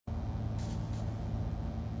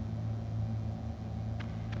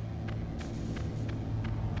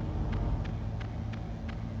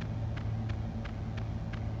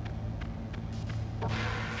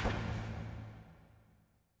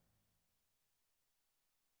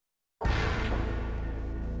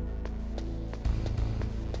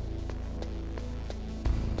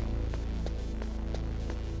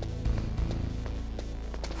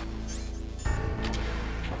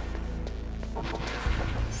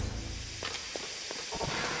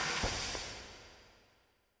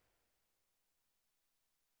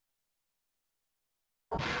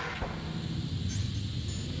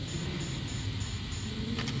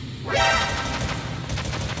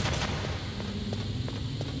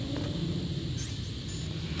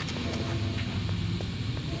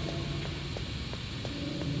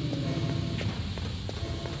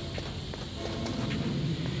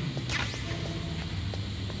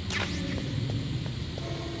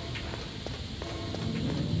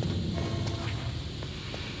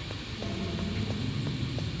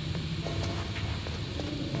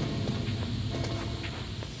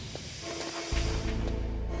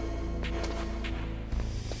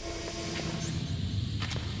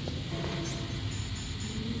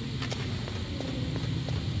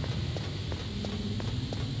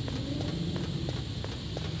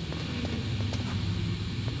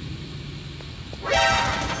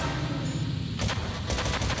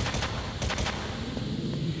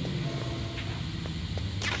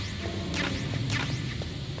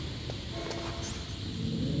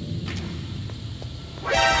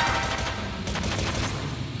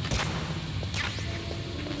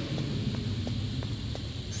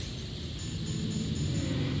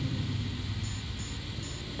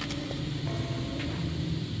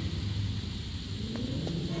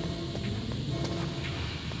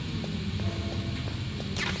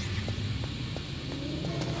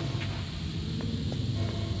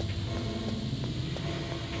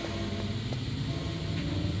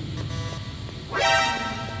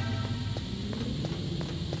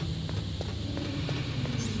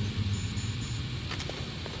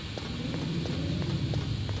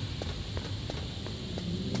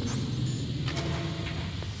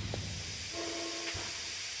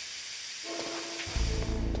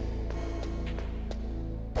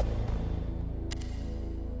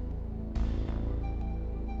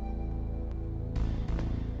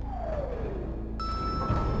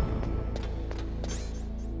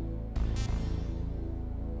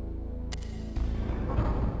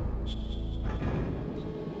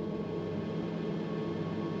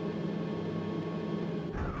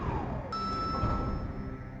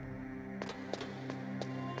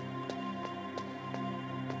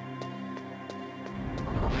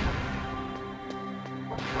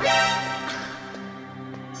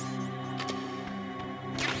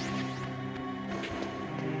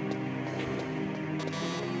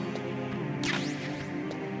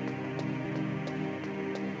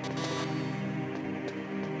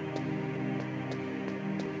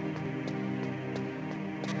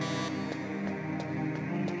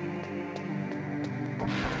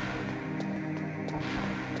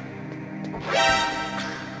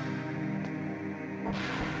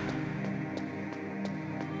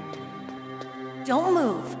don't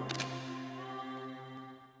move.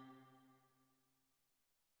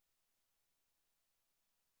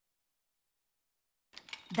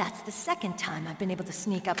 That's the second time I've been able to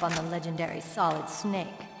sneak up on the legendary Solid Snake.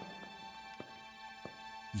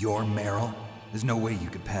 You're Meryl? There's no way you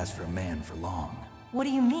could pass for a man for long. What do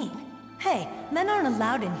you mean? Hey, men aren't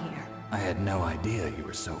allowed in here. I had no idea you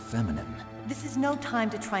were so feminine. This is no time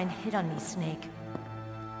to try and hit on me, Snake.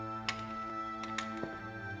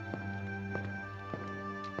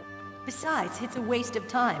 Besides, it's a waste of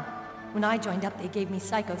time. When I joined up, they gave me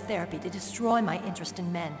psychotherapy to destroy my interest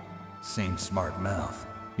in men. Same smart mouth.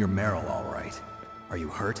 You're Meryl, all right. Are you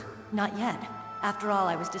hurt? Not yet. After all,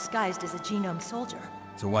 I was disguised as a genome soldier.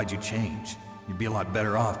 So why'd you change? You'd be a lot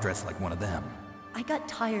better off dressed like one of them. I got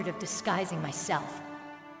tired of disguising myself.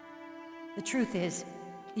 The truth is,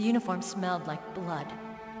 the uniform smelled like blood.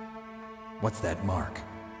 What's that mark?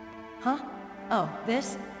 Huh? Oh,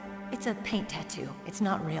 this? It's a paint tattoo. It's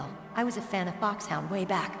not real. I was a fan of Foxhound way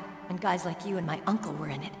back, and guys like you and my uncle were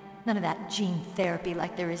in it. None of that gene therapy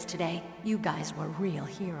like there is today. You guys were real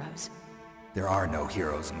heroes. There are no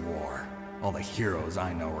heroes in war. All the heroes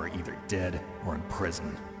I know are either dead or in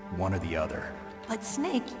prison. One or the other. But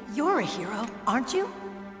Snake, you're a hero, aren't you?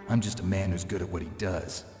 I'm just a man who's good at what he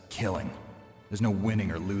does. Killing. There's no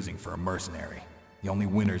winning or losing for a mercenary. The only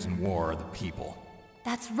winners in war are the people.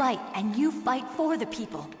 That's right, and you fight for the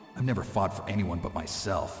people. I've never fought for anyone but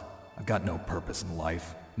myself. I've got no purpose in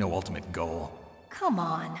life, no ultimate goal. Come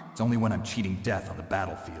on. It's only when I'm cheating death on the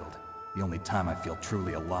battlefield. The only time I feel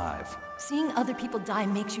truly alive. Seeing other people die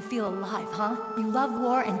makes you feel alive, huh? You love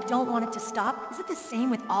war and don't want it to stop? Is it the same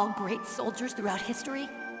with all great soldiers throughout history?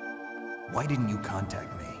 Why didn't you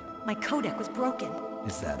contact me? My codec was broken.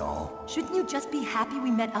 Is that all? Shouldn't you just be happy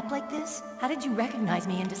we met up like this? How did you recognize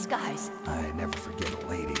me in disguise? I never forget a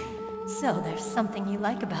lady. So there's something you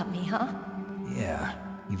like about me, huh? Yeah,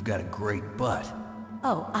 you've got a great butt.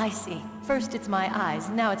 Oh, I see. First it's my eyes,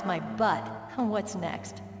 now it's my butt. What's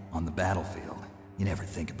next? On the battlefield, you never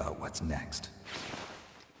think about what's next.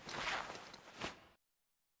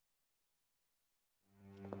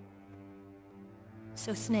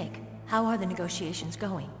 So Snake, how are the negotiations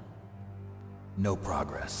going? No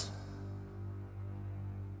progress.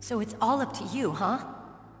 So it's all up to you, huh?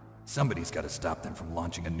 Somebody's got to stop them from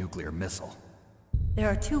launching a nuclear missile. There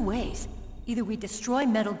are two ways. Either we destroy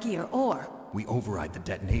Metal Gear, or... we override the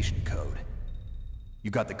detonation code.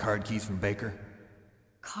 You got the card keys from Baker?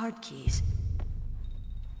 Card keys?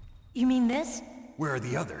 You mean this? Where are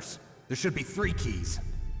the others? There should be 3 keys.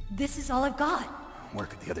 This is all I've got. Where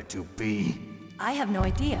could the other 2 be? I have no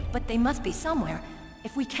idea, but they must be somewhere.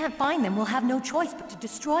 If we can't find them, we'll have no choice but to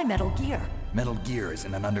destroy Metal Gear. Metal Gear is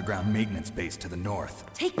in an underground maintenance base to the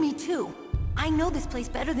north. Take me too. I know this place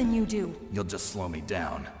better than you do. You'll just slow me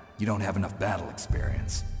down. You don't have enough battle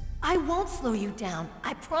experience. I won't slow you down,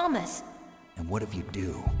 I promise. And what if you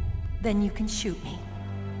do? Then you can shoot me.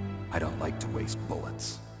 I don't like to waste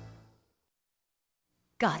bullets.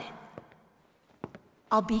 Got it.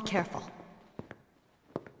 I'll be careful.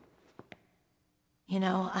 You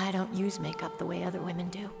know, I don't use makeup the way other women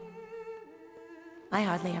do. I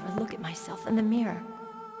hardly ever look at myself in the mirror.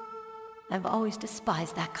 I've always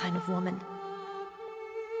despised that kind of woman.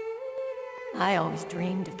 I always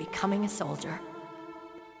dreamed of becoming a soldier.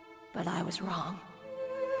 But I was wrong.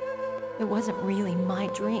 It wasn't really my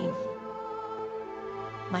dream.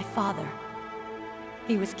 My father,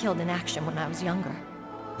 he was killed in action when I was younger.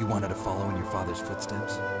 You wanted to follow in your father's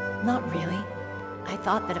footsteps? Not really. I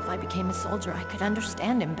thought that if I became a soldier, I could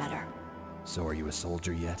understand him better. So are you a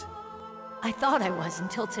soldier yet? I thought I was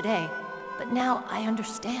until today, but now I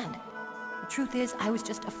understand. The truth is, I was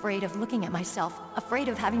just afraid of looking at myself, afraid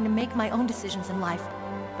of having to make my own decisions in life.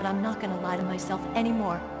 But I'm not gonna lie to myself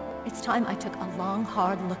anymore. It's time I took a long,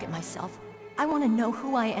 hard look at myself. I want to know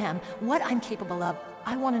who I am, what I'm capable of.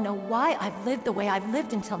 I want to know why I've lived the way I've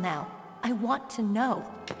lived until now. I want to know.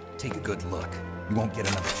 Take a good look. You won't get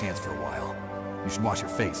another chance for a while. You should wash your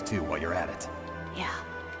face, too, while you're at it. Yeah.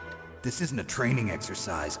 This isn't a training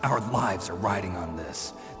exercise. Our lives are riding on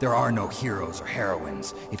this. There are no heroes or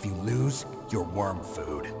heroines. If you lose, you're worm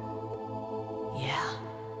food. Yeah.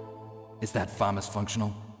 Is that FAMAS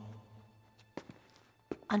functional?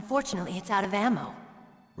 Unfortunately, it's out of ammo.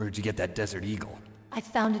 Where'd you get that Desert Eagle? I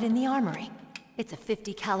found it in the armory. It's a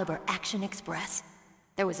 .50 caliber Action Express.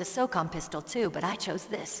 There was a SOCOM pistol too, but I chose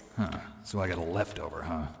this. Huh, so I got a leftover,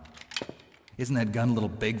 huh? Isn't that gun a little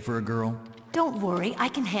big for a girl? Don't worry, I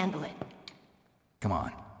can handle it. Come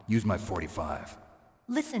on, use my .45.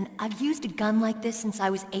 Listen, I've used a gun like this since I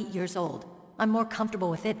was 8 years old. I'm more comfortable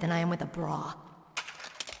with it than I am with a bra.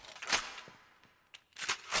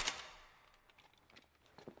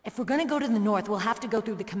 If we're gonna go to the north, we'll have to go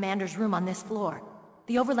through the commander's room on this floor.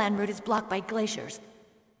 The overland route is blocked by glaciers.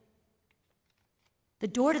 The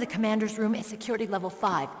door to the commander's room is security level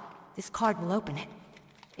 5. This card will open it.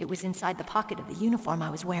 It was inside the pocket of the uniform I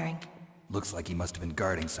was wearing. Looks like he must have been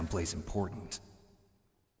guarding someplace important.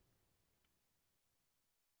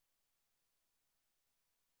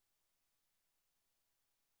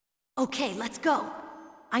 Okay, let's go.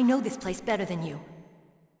 I know this place better than you.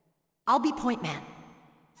 I'll be point man.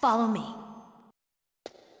 Follow me.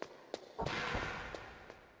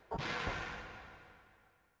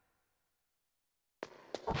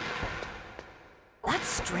 That's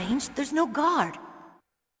strange. There's no guard.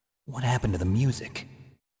 What happened to the music?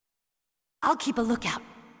 I'll keep a lookout.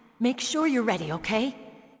 Make sure you're ready, okay?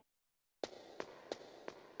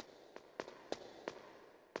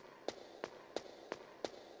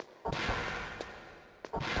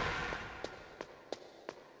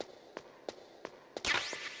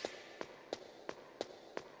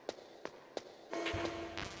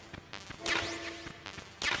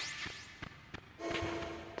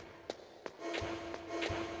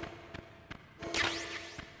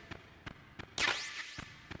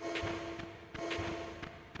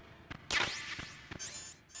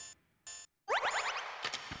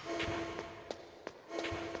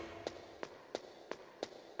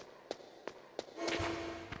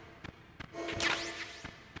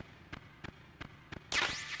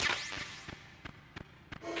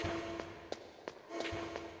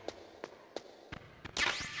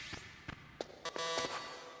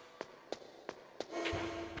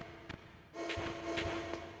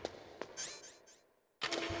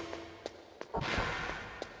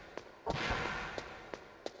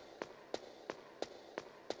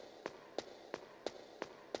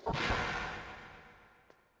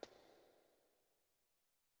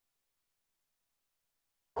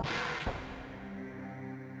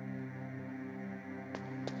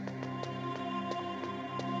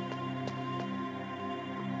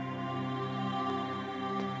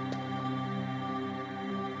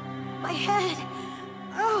 My head!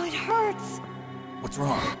 Oh, it hurts! What's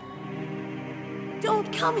wrong?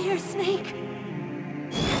 Don't come here, Snake!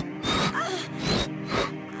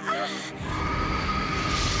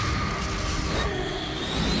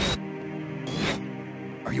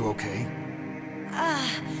 Are you okay?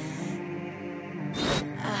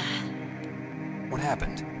 What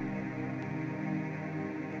happened?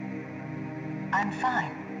 I'm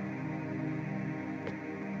fine.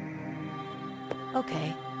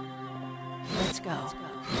 Okay. Let's go.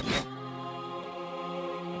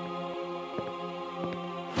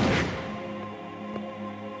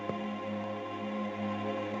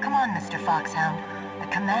 Come on, Mr. Foxhound. The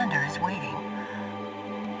commander is waiting.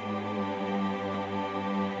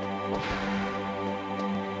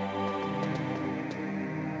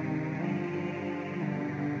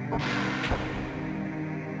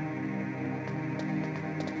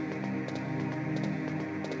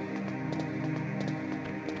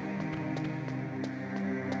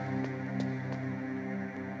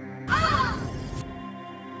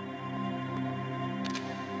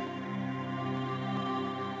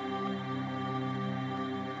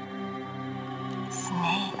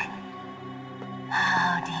 Snake,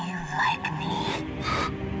 how do you like me?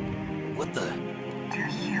 What the? Do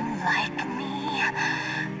you like me?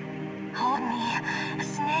 Hold me,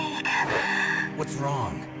 Snake. What's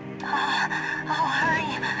wrong? Oh,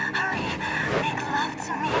 hurry, hurry. Make love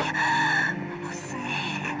to me. Oh,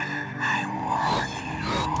 Snake, I want you.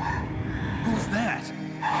 Who's that?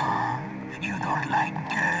 You don't like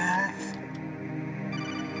girls?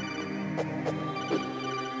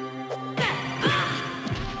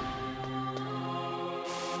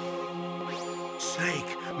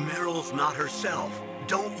 Snake, Meryl's not herself.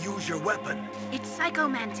 Don't use your weapon. It's Psycho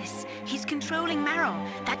Mantis. He's controlling Meryl.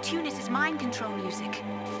 That tune is his mind control music.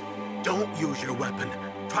 Don't use your weapon.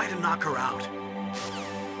 Try to knock her out.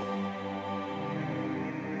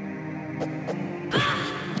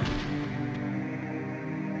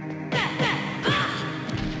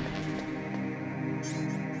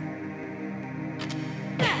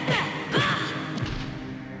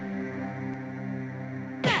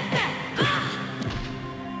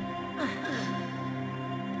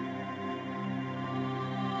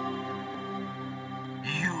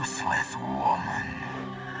 Useless woman.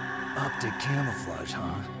 Optic camouflage,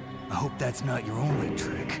 huh? I hope that's not your only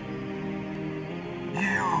trick.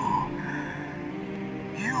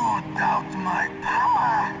 You doubt my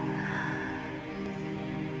power?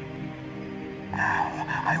 Now,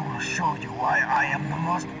 I will show you why I am the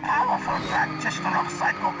most powerful practitioner of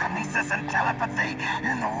psychokinesis and telepathy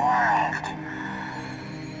in the world.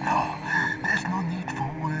 No, there's no need for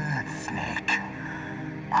words.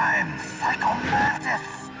 I'm Psycho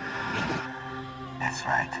Mantis! That's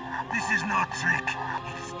right. This is no trick.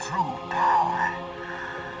 It's true power.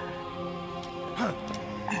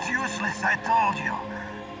 It's useless, I told you.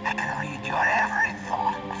 I can read your every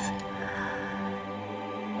thought.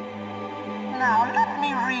 Now, let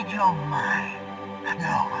me read your mind.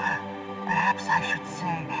 No, perhaps I should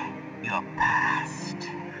say your past.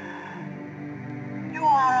 You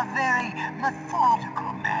are a very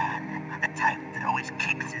methodical man. The type that always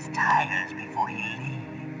kicks his tires before he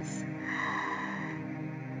leaves.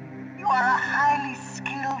 You are a highly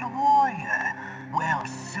skilled warrior, well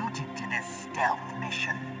suited to this stealth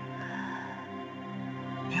mission.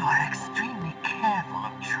 You are extremely careful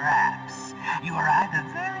of traps. You are either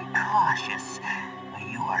very cautious, or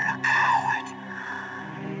you are a coward.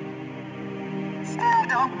 Still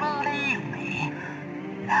don't believe me?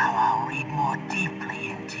 Now I'll read more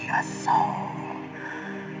deeply into your soul.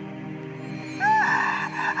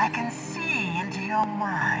 I can see into your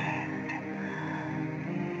mind.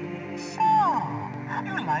 So,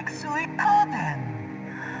 you like Suikoden?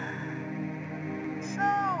 So,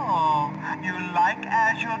 you like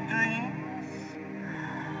Azure Dreams?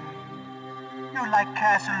 You like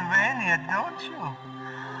Castlevania, don't you?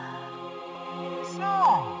 So,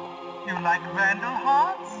 you like Vandal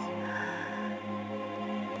Hearts?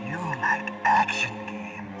 You like action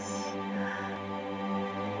games.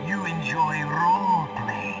 You enjoy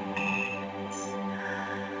role-playing games.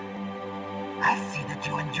 I see that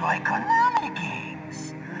you enjoy Konami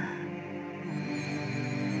games.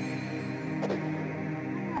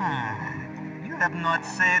 You have not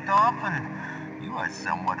said often. You are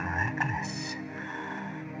somewhat reckless.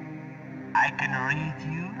 I can read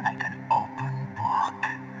you like an open book.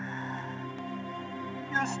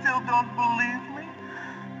 You still don't believe me?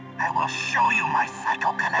 I will show you my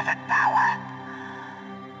psychokinetic power.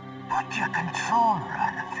 Put your controller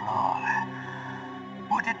on the floor.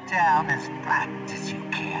 Put it down as flat as you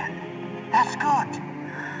can. That's good.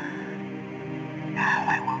 Now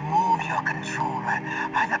I will move your controller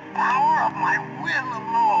by the power of my will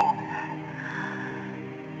alone.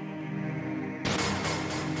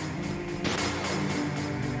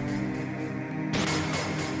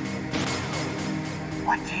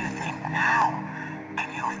 What do you think now? Can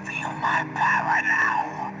you feel my power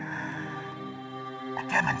now? The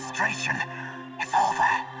demonstration is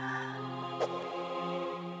over.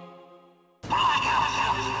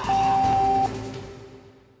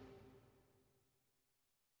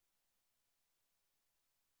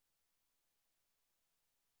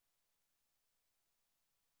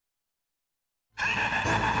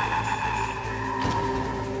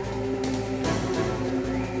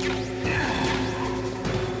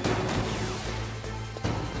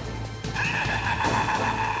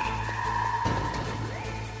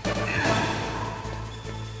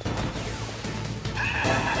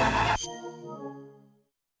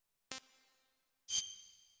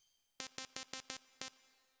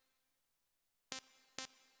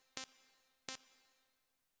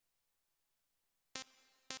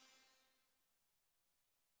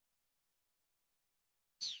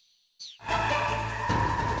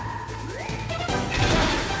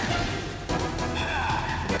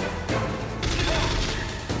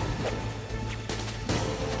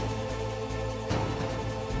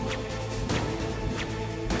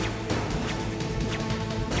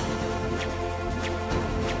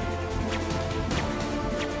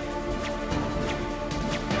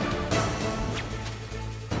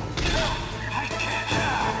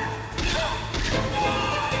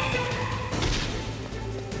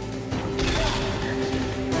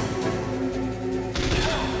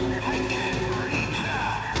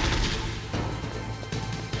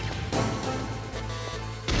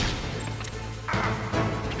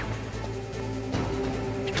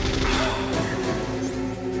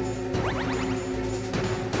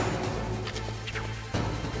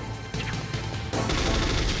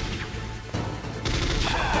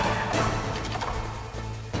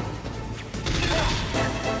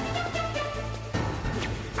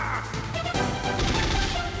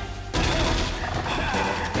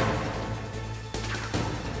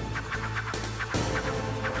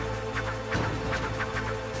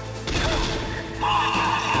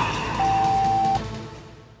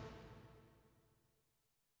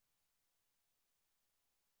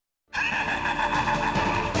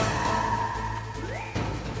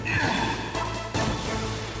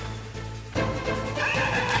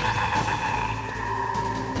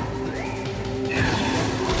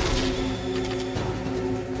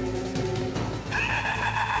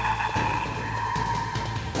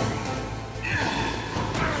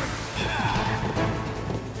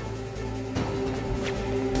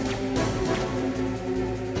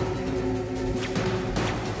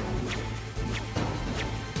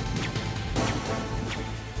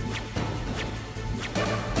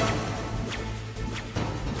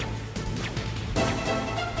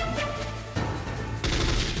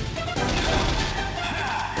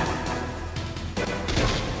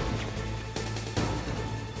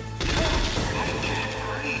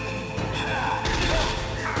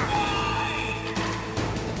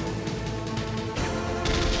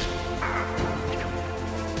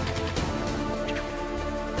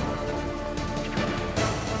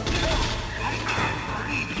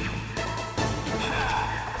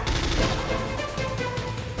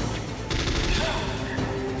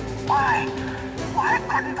 Why? Why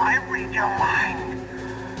couldn't I read your mind?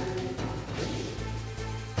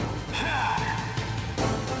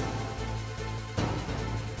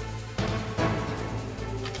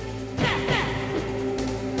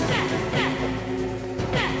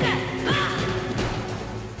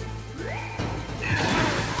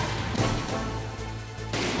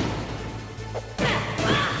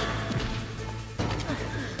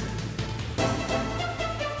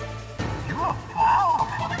 You're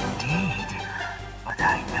powerful indeed, but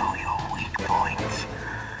I know your weak point.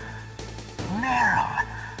 Meryl,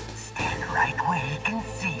 stand right where he can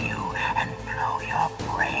see you and blow your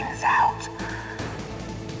brains out.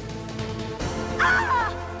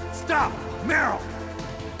 Stop! Meryl!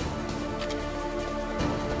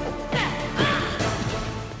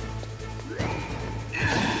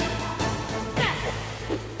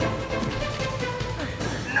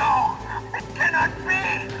 No! It cannot be!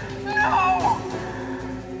 No!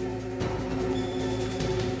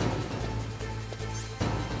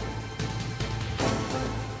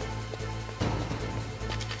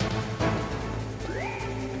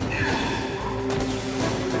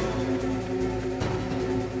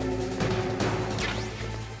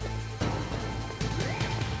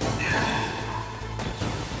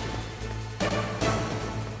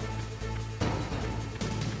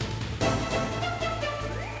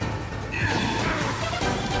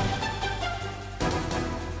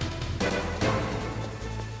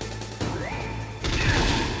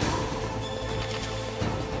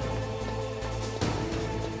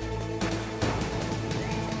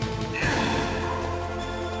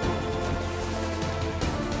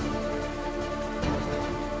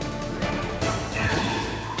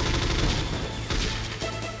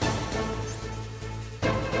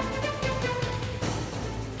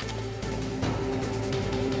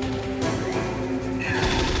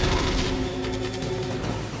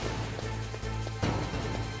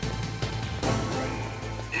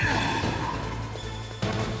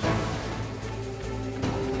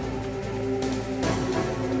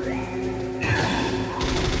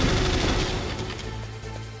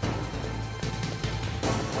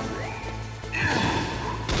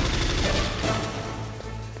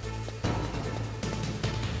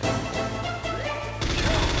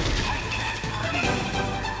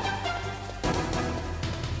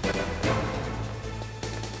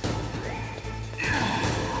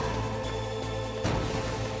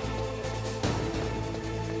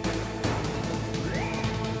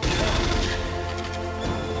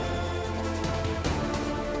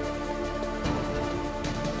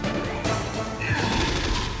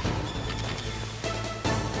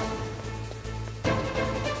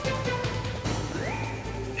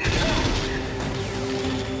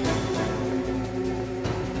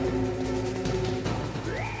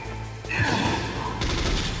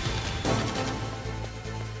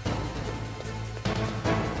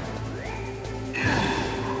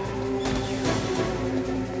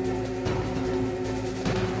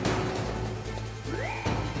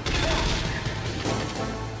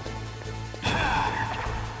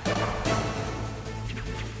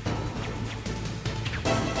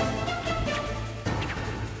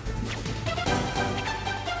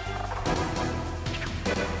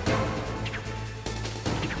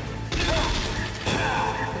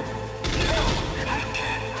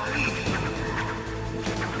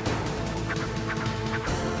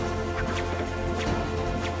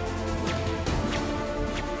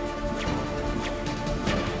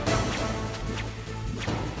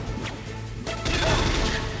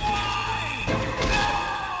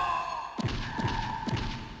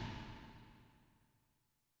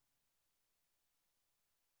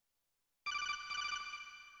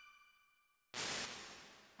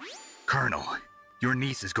 Colonel, your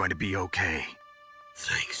niece is going to be okay.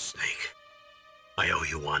 Thanks, Snake. I owe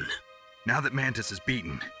you one. Now that Mantis is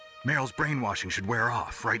beaten, Meryl's brainwashing should wear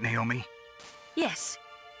off, right, Naomi? Yes.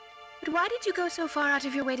 But why did you go so far out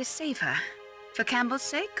of your way to save her? For Campbell's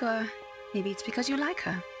sake, or maybe it's because you like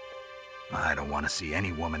her? I don't want to see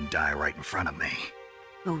any woman die right in front of me.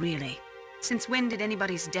 Oh, really? Since when did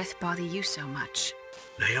anybody's death bother you so much?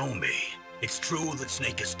 Naomi, it's true that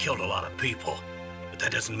Snake has killed a lot of people, but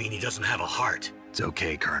that doesn't mean he doesn't have a heart. It's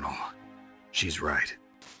okay, Colonel. She's right.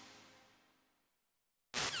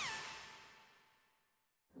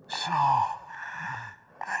 So,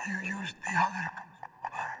 you used the other...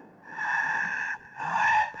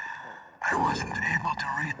 I wasn't able to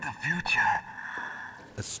read the future.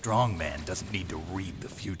 A strong man doesn't need to read the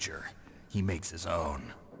future. He makes his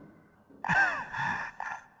own.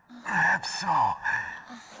 Perhaps so,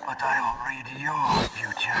 but I'll read your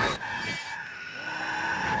future.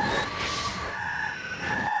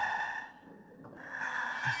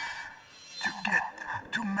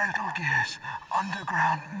 Metal Gear's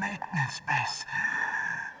underground maintenance base.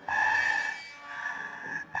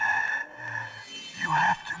 You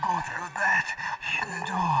have to go through that hidden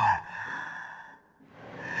door.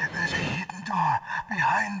 There's a hidden door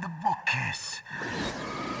behind the bookcase.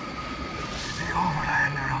 The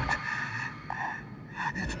overland route.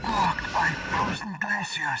 It's blocked by frozen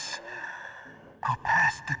glaciers. Go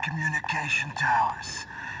past the communication towers.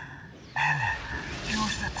 And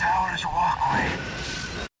use the tower's walkway.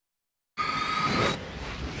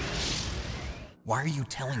 Why are you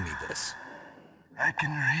telling me this? I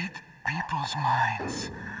can read people's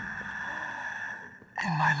minds.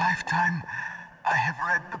 In my lifetime, I have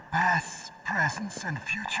read the pasts, presents, and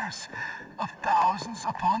futures of thousands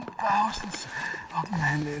upon thousands of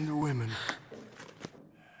men and women.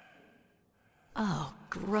 Oh,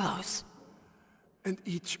 gross. And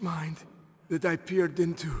each mind that I peered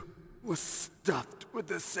into was stuffed with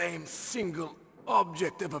the same single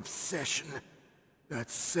object of obsession. That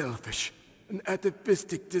selfish and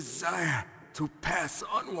atavistic desire to pass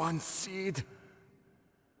on one seed.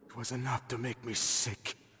 It was enough to make me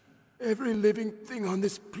sick. Every living thing on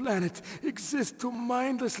this planet exists to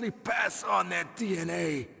mindlessly pass on their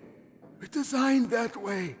DNA. We're designed that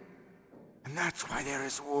way. And that's why there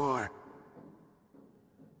is war.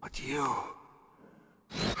 But you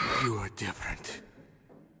are different.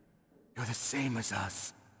 You're the same as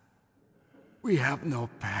us. We have no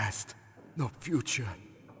past, no future.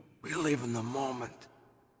 We live in the moment.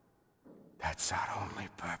 That's our only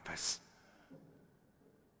purpose.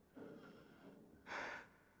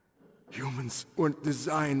 Humans weren't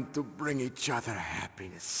designed to bring each other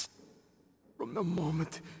happiness. From the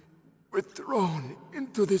moment we're thrown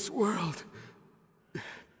into this world,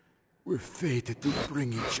 we're fated to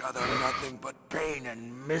bring each other nothing but pain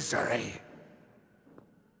and misery.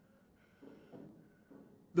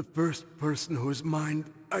 The first person whose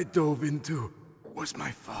mind I dove into was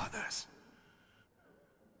my father's.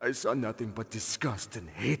 I saw nothing but disgust and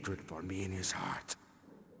hatred for me in his heart.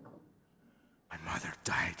 My mother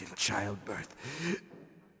died in childbirth,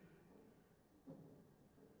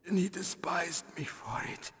 and he despised me for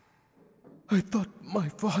it. I thought my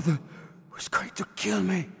father was going to kill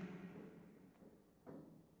me.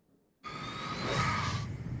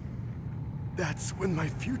 That's when my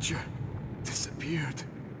future disappeared.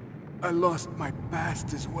 I lost my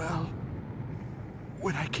past as well.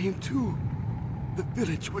 When I came to, the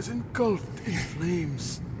village was engulfed in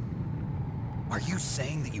flames. Are you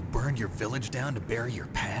saying that you burned your village down to bury your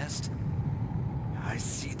past? I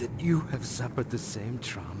see that you have suffered the same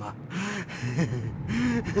trauma.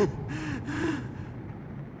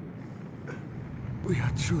 We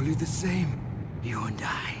are truly the same, you and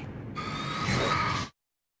I.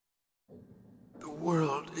 The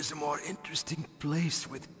world is a more interesting place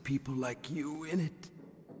with people like you in it.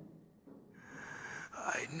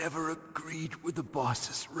 I never agreed with the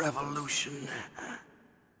boss's revolution.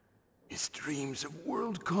 His dreams of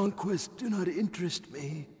world conquest do not interest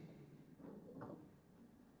me.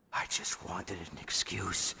 I just wanted an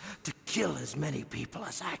excuse to kill as many people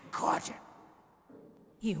as I could.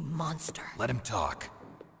 You monster. Let him talk.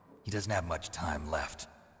 He doesn't have much time left.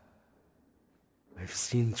 I've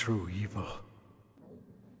seen through evil.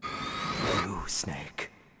 You, Snake.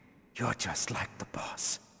 You're just like the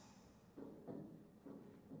boss.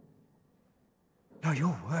 No,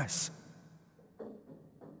 you're worse.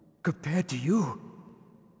 Compared to you,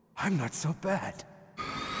 I'm not so bad.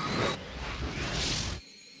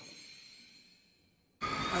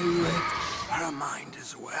 I read her mind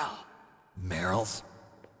as well. Meryl's?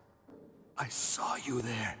 I saw you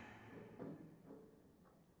there.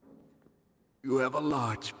 You have a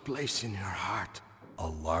large place in your heart. A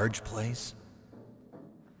large place?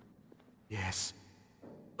 Yes,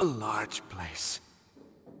 a large place.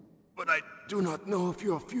 But I do not know if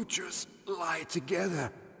your futures lie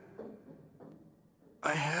together.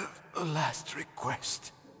 I have a last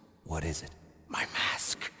request. What is it? My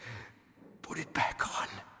mask. Put it back on.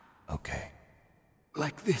 Okay.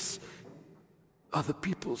 Like this, other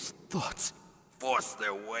people's thoughts force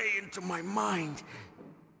their way into my mind.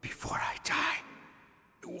 Before I die,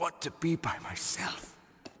 I want to be by myself.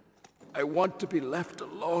 I want to be left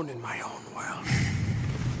alone in my own world.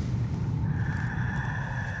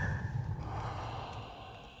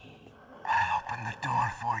 I'll open the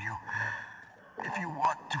door for you. If you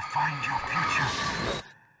want to find your future,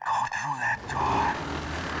 go through that door.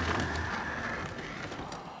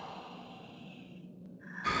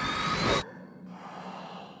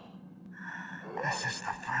 This is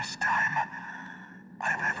the first time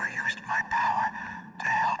I've ever used my power to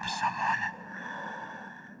help someone.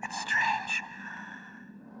 It's strange.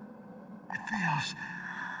 It feels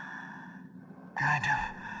kind of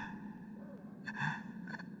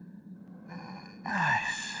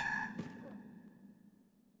nice.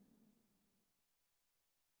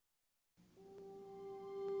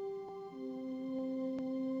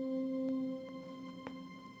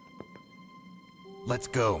 Let's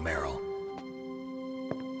go, Meryl.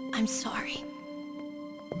 I'm sorry.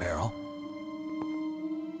 Meryl?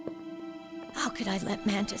 How could I let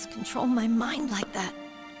Mantis control my mind like that?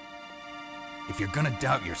 If you're gonna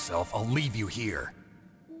doubt yourself, I'll leave you here.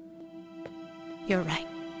 You're right.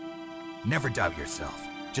 Never doubt yourself.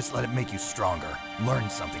 Just let it make you stronger. Learn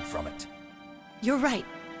something from it. You're right.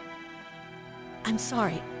 I'm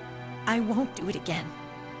sorry. I won't do it again.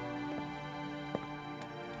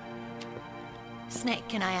 Snake,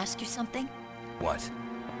 can I ask you something? What?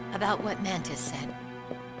 About what Mantis said.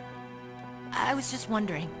 I was just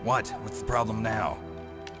wondering. What? What's the problem now?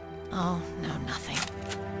 Oh, no, nothing.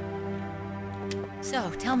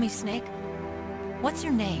 So, tell me, Snake. What's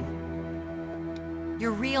your name?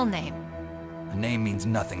 Your real name? A name means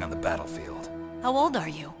nothing on the battlefield. How old are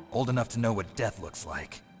you? Old enough to know what death looks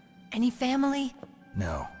like. Any family?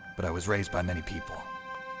 No, but I was raised by many people.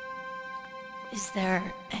 Is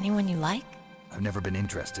there anyone you like? I've never been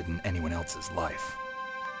interested in anyone else's life.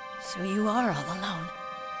 So you are all alone.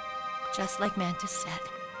 Just like Mantis said.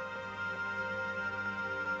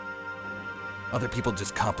 Other people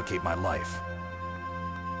just complicate my life.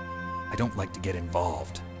 I don't like to get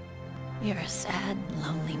involved. You're a sad,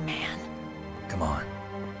 lonely man. Come on,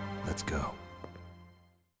 let's go.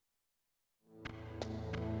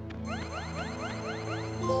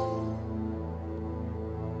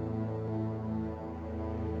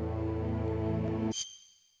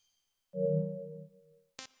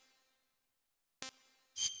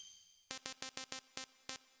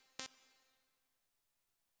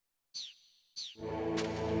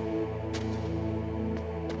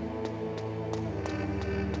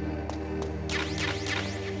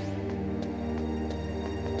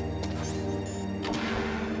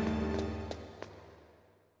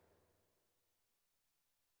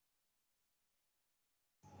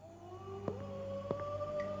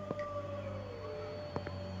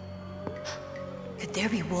 Could there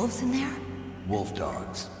be wolves in there? Wolf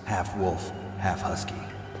dogs. Half wolf, half husky.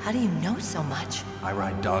 How do you know so much? I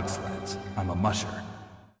ride dog sleds. I'm a musher.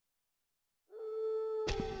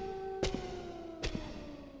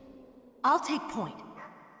 I'll take point.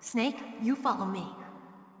 Snake, you follow me.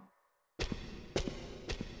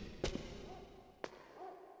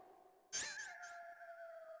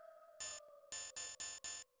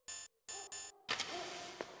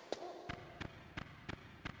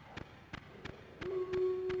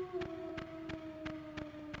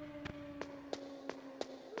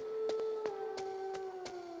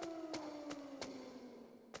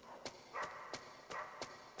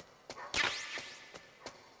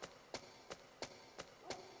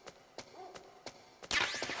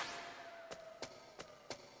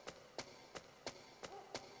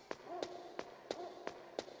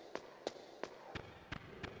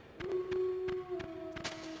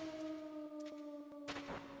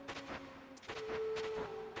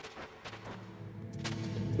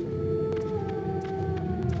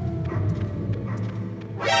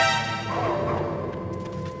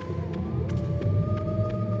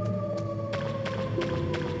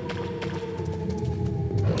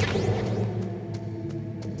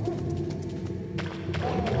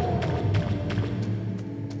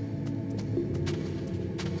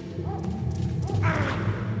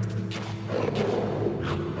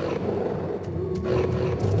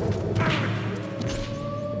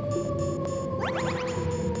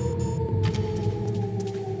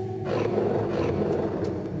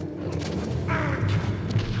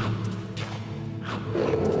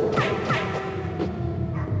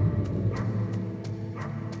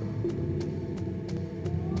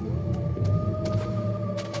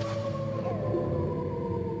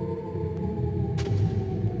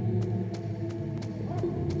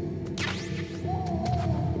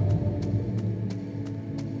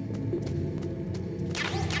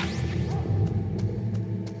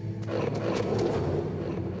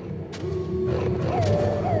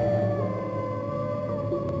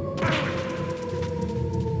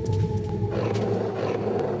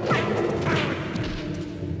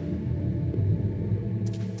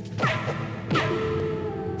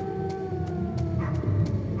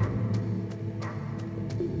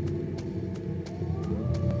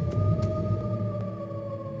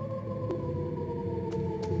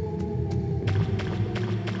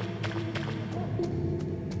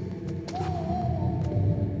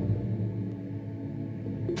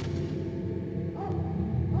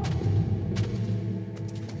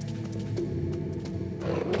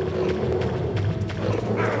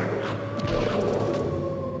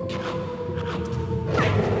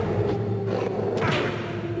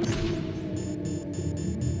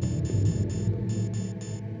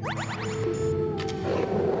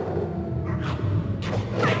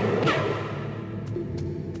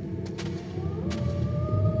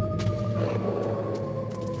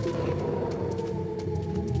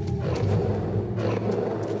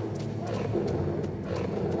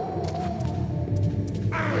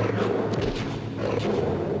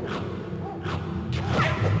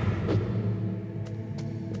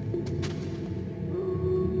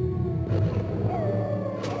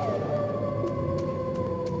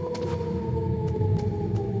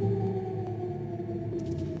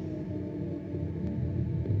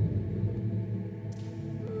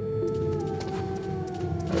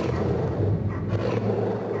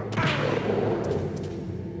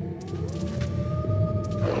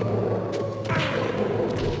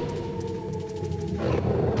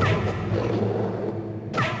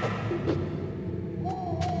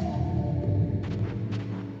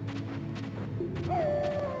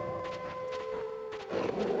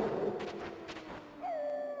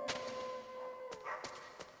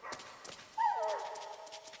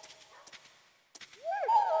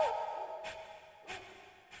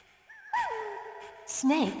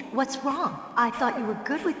 Snake, what's wrong? I thought you were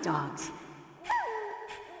good with dogs.